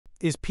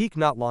Is Peak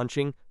not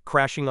launching,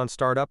 crashing on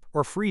startup,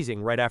 or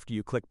freezing right after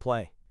you click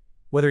play?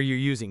 Whether you're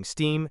using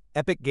Steam,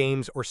 Epic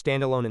Games, or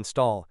standalone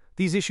install,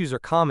 these issues are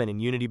common in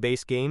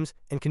Unity-based games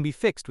and can be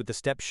fixed with the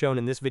steps shown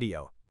in this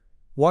video.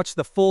 Watch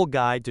the full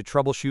guide to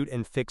troubleshoot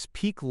and fix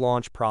Peak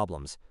launch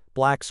problems,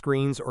 black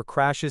screens, or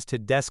crashes to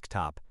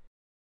desktop.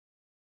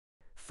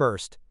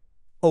 First,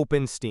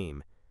 open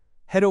Steam.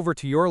 Head over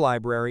to your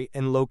library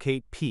and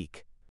locate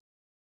Peak.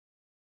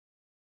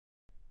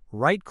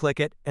 Right-click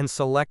it and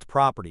select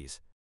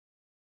Properties.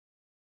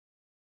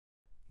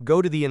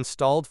 Go to the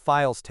Installed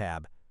Files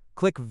tab.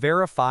 Click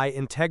Verify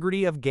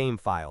Integrity of Game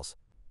Files.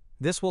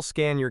 This will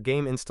scan your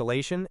game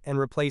installation and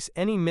replace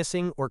any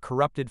missing or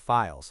corrupted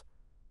files.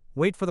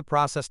 Wait for the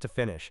process to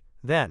finish,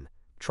 then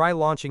try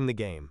launching the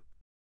game.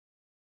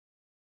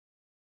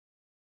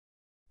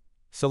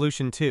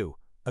 Solution 2.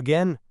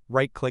 Again,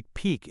 right-click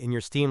Peak in your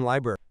Steam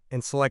library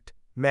and select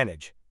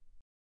Manage.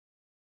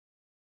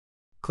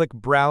 Click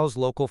Browse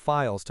Local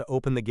Files to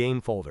open the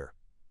game folder.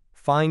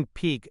 Find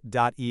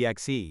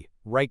peak.exe,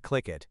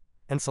 right-click it,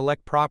 and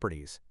select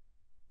Properties.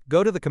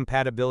 Go to the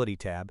Compatibility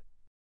tab.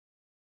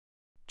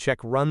 Check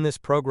Run this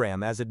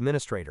program as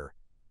administrator.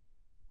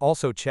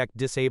 Also check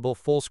Disable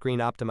Full Screen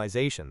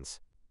Optimizations.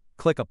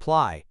 Click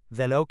Apply,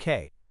 then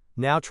OK.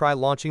 Now try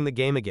launching the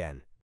game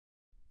again.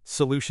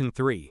 Solution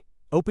 3.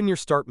 Open your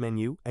Start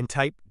menu and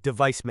type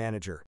Device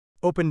Manager.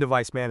 Open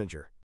Device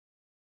Manager.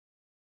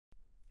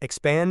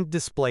 Expand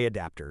Display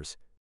Adapters.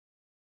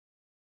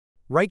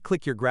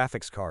 Right-click your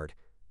graphics card,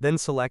 then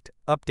select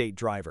Update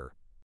Driver.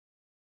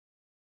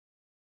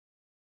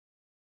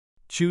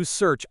 Choose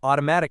Search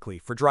automatically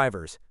for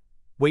drivers.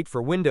 Wait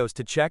for Windows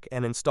to check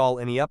and install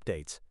any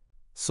updates.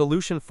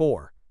 Solution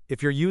 4.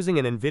 If you're using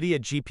an NVIDIA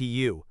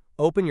GPU,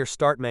 open your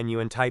Start menu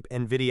and type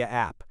NVIDIA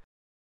App.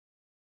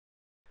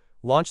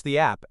 Launch the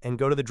app and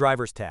go to the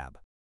Drivers tab.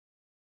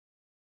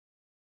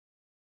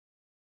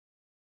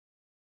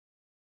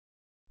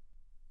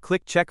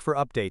 Click Check for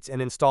updates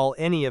and install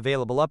any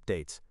available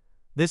updates.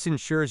 This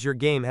ensures your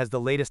game has the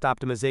latest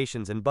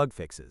optimizations and bug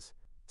fixes.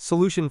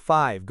 Solution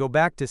 5. Go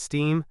back to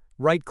Steam,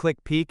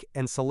 right-click Peak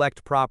and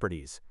select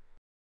Properties.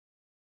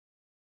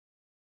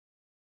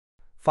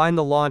 Find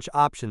the Launch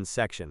Options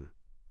section.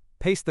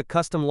 Paste the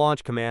custom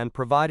launch command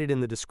provided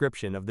in the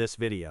description of this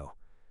video.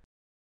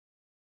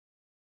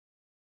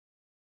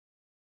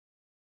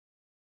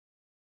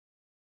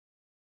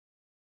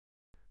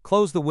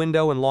 Close the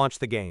window and launch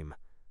the game.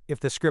 If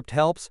the script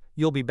helps,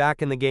 you'll be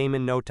back in the game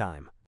in no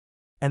time.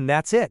 And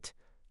that's it!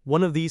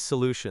 One of these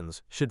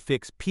solutions should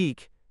fix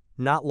Peak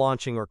not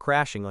launching or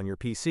crashing on your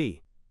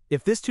PC.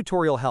 If this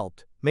tutorial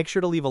helped, make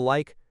sure to leave a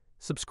like,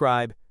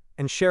 subscribe,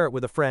 and share it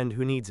with a friend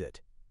who needs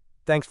it.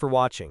 Thanks for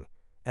watching,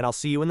 and I'll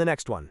see you in the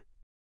next one.